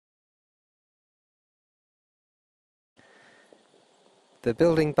The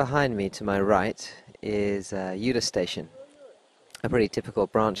building behind me to my right is Yuda Station, a pretty typical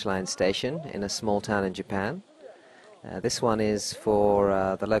branch line station in a small town in Japan. This one is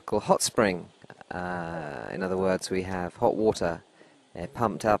for the local hot spring. In other words, we have hot water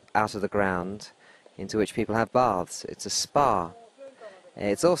pumped up out of the ground into which people have baths. It's a spa.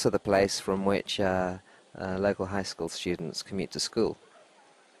 It's also the place from which local high school students commute to school.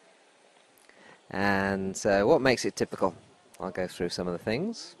 And what makes it typical? I'll go through some of the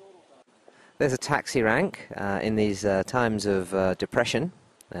things. There's a taxi rank in these times of depression.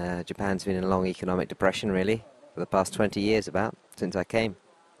 Japan's been in a long economic depression, really, for the past 20 years about, since I came.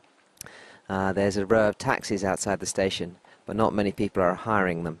 There's a row of taxis outside the station, but not many people are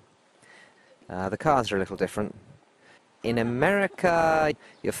hiring them. The cars are a little different. In America,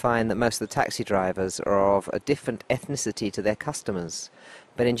 you'll find that most of the taxi drivers are of a different ethnicity to their customers.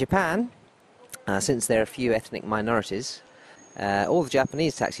 But in Japan, since there are few ethnic minorities, all the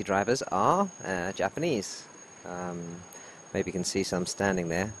Japanese taxi drivers are Japanese. Maybe you can see some standing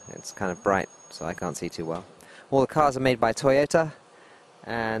there. It's kind of bright, so I can't see too well. All the cars are made by Toyota,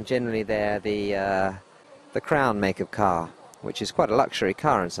 and generally they're the Crown make of car, which is quite a luxury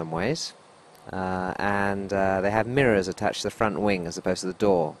car in some ways. And they have mirrors attached to the front wing as opposed to the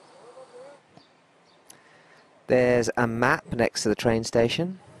door. There's a map next to the train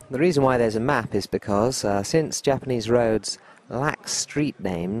station. The reason why there's a map is because since Japanese roads lack street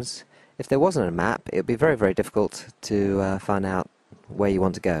names, if there wasn't a map, it would be very, very difficult to find out where you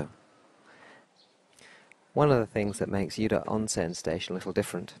want to go. One of the things that makes Yuda Onsen Station a little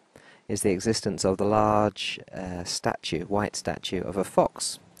different is the existence of the large statue, white statue of a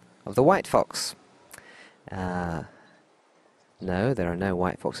fox, of the white fox. No, there are no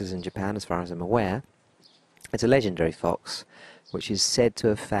white foxes in Japan as far as I'm aware. It's a legendary fox which is said to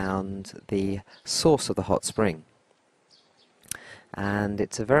have found the source of the hot spring. And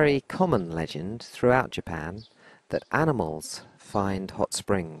it's a very common legend throughout Japan that animals find hot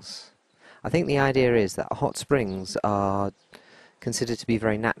springs. I think the idea is that hot springs are considered to be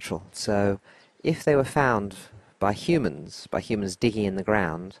very natural. So if they were found by humans digging in the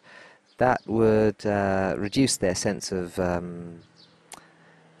ground, that would reduce their sense of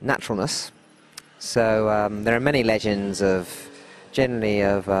naturalness. So there are many legends generally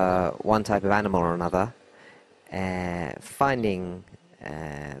of one type of animal or another finding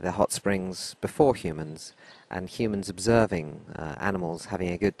the hot springs before humans, and humans observing animals having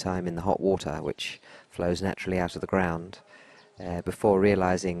a good time in the hot water which flows naturally out of the ground before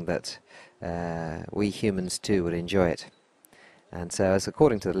realizing that we humans too would enjoy it. And so, as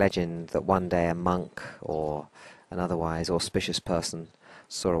according to the legend, that one day a monk or an otherwise auspicious person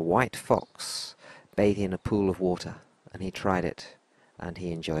saw a white fox bathing in a pool of water, and he tried it and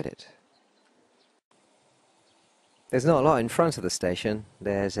he enjoyed it. There's not a lot in front of the station.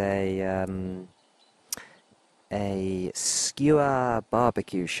 There's a skewer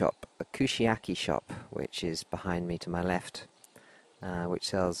barbecue shop, a kushiyaki shop, which is behind me to my left, which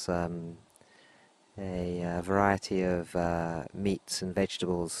sells a variety of meats and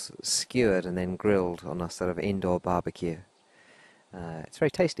vegetables skewered and then grilled on a sort of indoor barbecue. It's very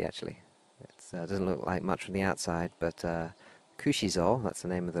tasty, actually. It doesn't look like much from the outside, but Kushizo, that's the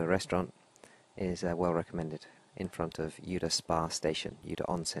name of the restaurant, is well recommended in front of Yuda Spa Station, Yuda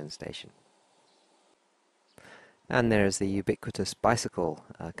Onsen Station. And there's the ubiquitous bicycle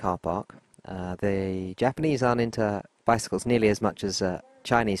car park. The Japanese aren't into bicycles nearly as much as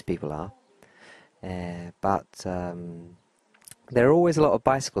Chinese people are, but there are always a lot of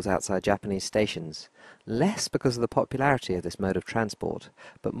bicycles outside Japanese stations, less because of the popularity of this mode of transport,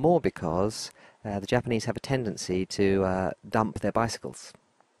 but more because the Japanese have a tendency to dump their bicycles.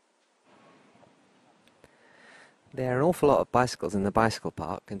 There are an awful lot of bicycles in the bicycle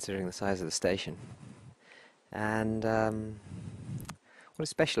park, considering the size of the station. And what is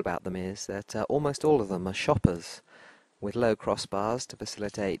special about them is that almost all of them are shoppers with low crossbars to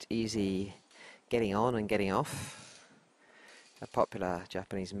facilitate easy getting on and getting off. A popular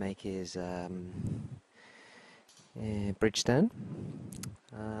Japanese make is Bridgestone.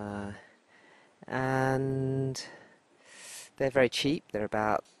 And they're very cheap. They're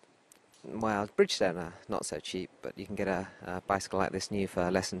about, well, Bridgestone are not so cheap, but you can get a bicycle like this new for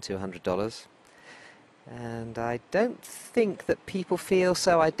less than $200. And I don't think that people feel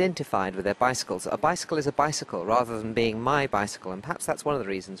so identified with their bicycles. A bicycle is a bicycle rather than being my bicycle, and perhaps that's one of the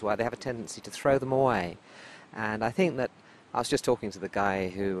reasons why they have a tendency to throw them away. And I think that I was just talking to the guy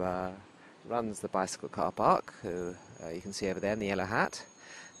who runs the bicycle car park, who you can see over there in the yellow hat,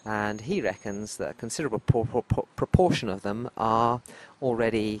 and he reckons that a considerable proportion of them are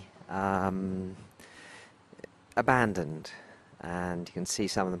already abandoned. and you can see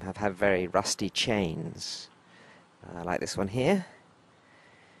some of them have very rusty chains, like this one here.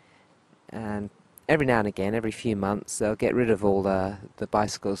 And every now and again, every few months, they'll get rid of all the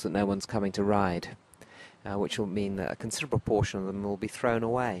bicycles that no one's coming to ride, which will mean that a considerable portion of them will be thrown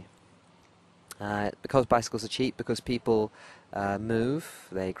away. Because bicycles are cheap, because people move,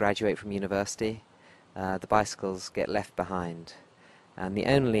 they graduate from university, the bicycles get left behind. And the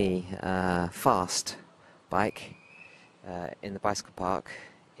only fast bike in the bicycle park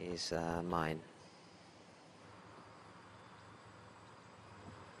is mine.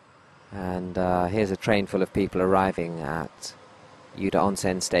 And here's a train full of people arriving at Yuda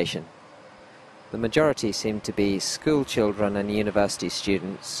Onsen Station. The majority seem to be school children and university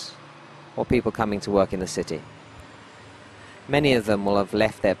students, or people coming to work in the city. Many of them will have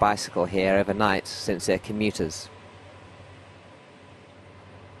left their bicycle here overnight since they're commuters.